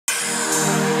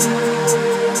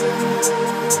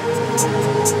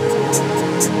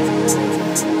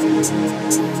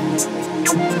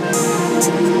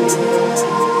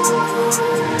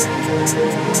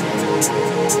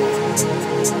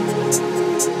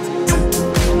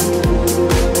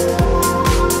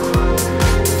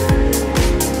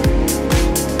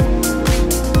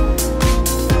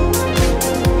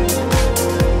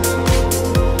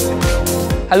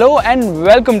Hello and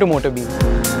welcome to MotorBeam.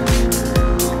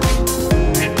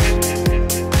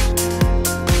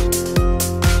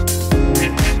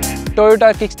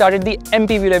 Toyota kickstarted the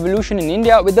MPV revolution in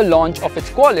India with the launch of its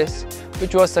Qualis,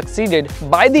 which was succeeded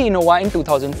by the Innova in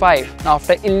 2005. Now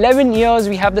after 11 years,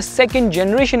 we have the second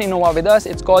generation Innova with us.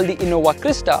 It's called the Innova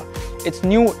Crysta. It's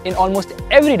new in almost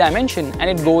every dimension and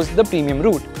it goes the premium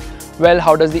route. Well,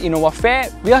 how does the Innova fare?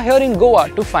 We are here in Goa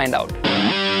to find out.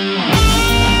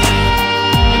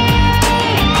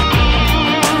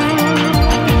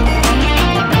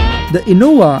 The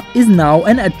Innova is now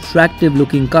an attractive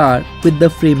looking car with the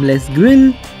frameless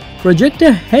grille,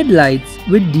 projector headlights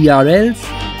with DRLs,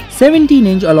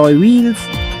 17-inch alloy wheels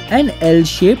and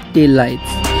L-shaped taillights.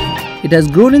 It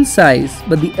has grown in size,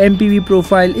 but the MPV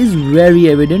profile is very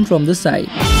evident from the side.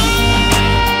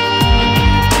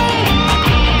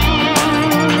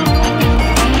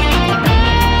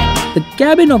 The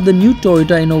cabin of the new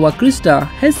Toyota Innova Crysta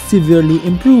has severely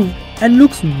improved and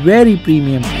looks very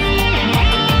premium.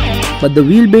 But the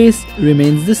wheelbase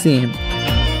remains the same.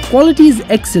 Quality is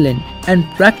excellent and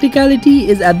practicality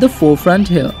is at the forefront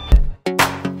here.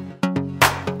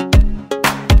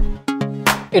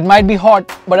 It might be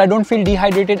hot, but I don't feel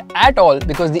dehydrated at all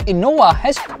because the Innova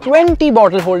has 20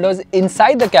 bottle holders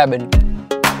inside the cabin.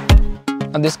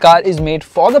 Now this car is made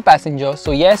for the passenger,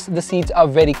 so yes, the seats are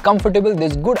very comfortable.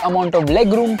 There's good amount of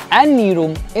leg room and knee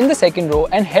room in the second row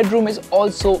and headroom is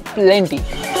also plenty.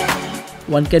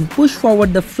 One can push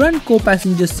forward the front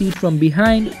co-passenger seat from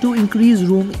behind to increase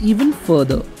room even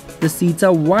further. The seats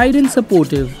are wide and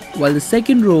supportive, while the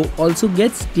second row also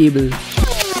gets stable.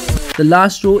 The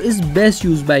last row is best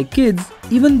used by kids,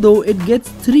 even though it gets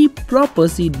 3 proper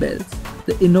seat belts.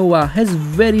 The Innova has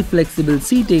very flexible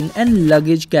seating and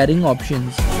luggage carrying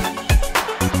options.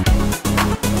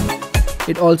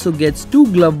 It also gets 2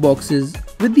 glove boxes,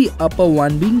 with the upper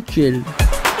one being chilled.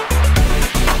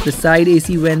 The side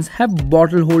AC vents have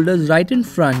bottle holders right in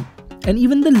front, and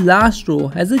even the last row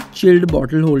has a chilled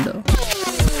bottle holder.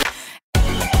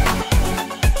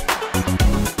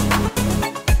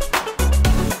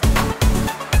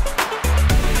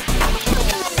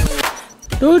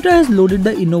 Toyota has loaded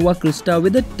the Innova Crysta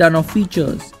with a ton of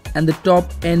features, and the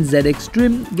top-end ZX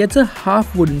trim gets a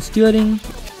half wooden steering,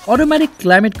 automatic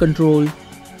climate control,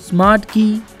 smart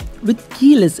key with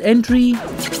keyless entry,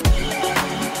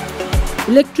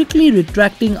 electrically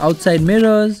retracting outside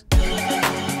mirrors,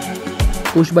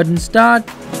 push-button start,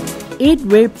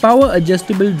 8-way power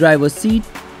adjustable driver's seat,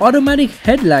 automatic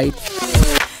headlights,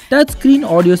 touchscreen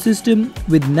audio system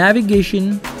with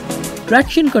navigation,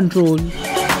 traction control,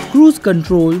 cruise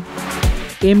control,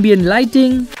 ambient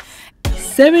lighting,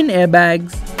 7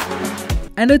 airbags,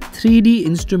 and a 3D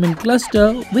instrument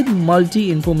cluster with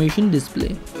multi-information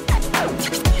display.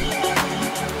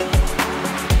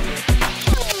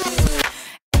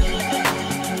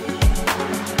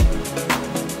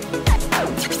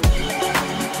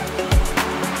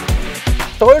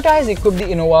 Toyota has equipped the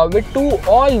Innova with 2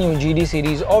 all-new GD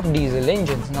series of diesel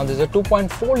engines. Now there's a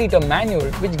 2.4 litre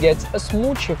manual which gets a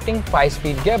smooth shifting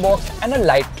 5-speed gearbox and a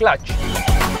light clutch.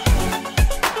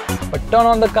 But turn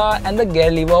on the car and the gear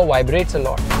lever vibrates a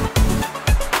lot.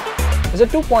 There's a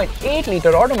 2.8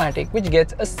 litre automatic which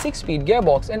gets a 6-speed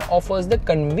gearbox and offers the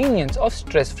convenience of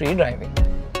stress-free driving.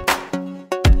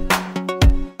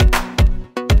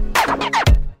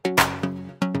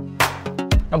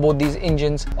 Now both these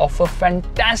engines offer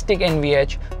fantastic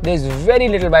NVH. There's very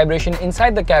little vibration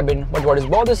inside the cabin, but what is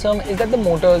bothersome is that the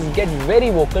motors get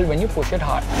very vocal when you push it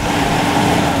hard.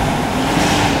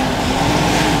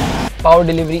 Power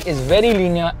delivery is very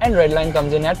linear and redline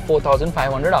comes in at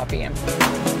 4500 RPM.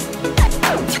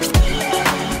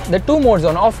 The 2 modes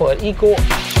on offer, Eco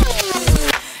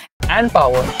and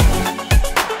Power.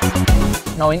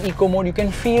 Now in Eco mode, you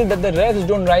can feel that the revs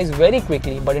don't rise very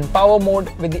quickly, but in Power mode,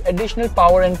 with the additional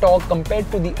power and torque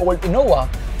compared to the old Innova,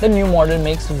 the new model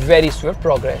makes very swift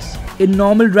progress. In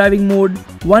normal driving mode,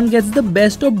 one gets the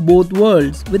best of both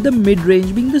worlds, with the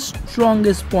mid-range being the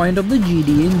strongest point of the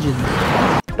GD engine.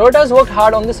 Toyota has worked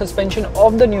hard on the suspension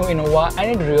of the new Innova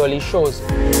and it really shows.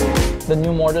 The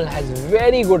new model has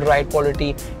very good ride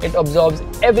quality, it absorbs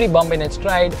every bump in its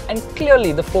stride and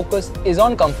clearly the focus is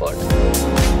on comfort.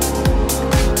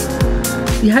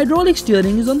 The hydraulic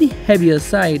steering is on the heavier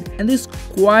side and there's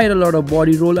quite a lot of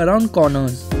body roll around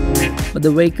corners. But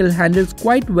the vehicle handles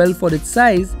quite well for its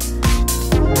size,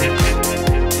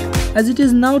 as it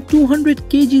is now 200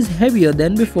 kgs heavier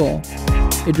than before.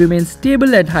 It remains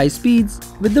stable at high speeds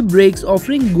with the brakes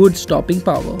offering good stopping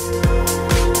power.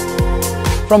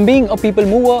 From being a people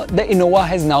mover, the Innova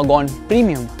has now gone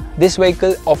premium. This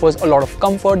vehicle offers a lot of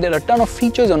comfort, there are a ton of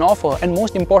features on offer, and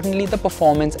most importantly, the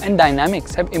performance and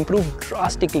dynamics have improved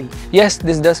drastically. Yes,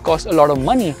 this does cost a lot of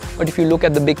money, but if you look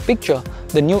at the big picture,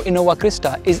 the new Innova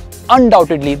Crysta is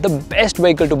undoubtedly the best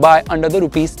vehicle to buy under the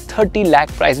rupees 30 lakh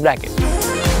price bracket.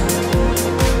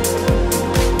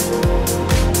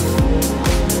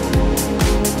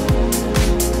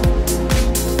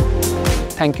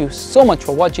 Thank you so much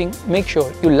for watching. Make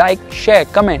sure you like, share,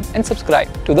 comment and subscribe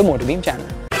to the MotorBeam channel.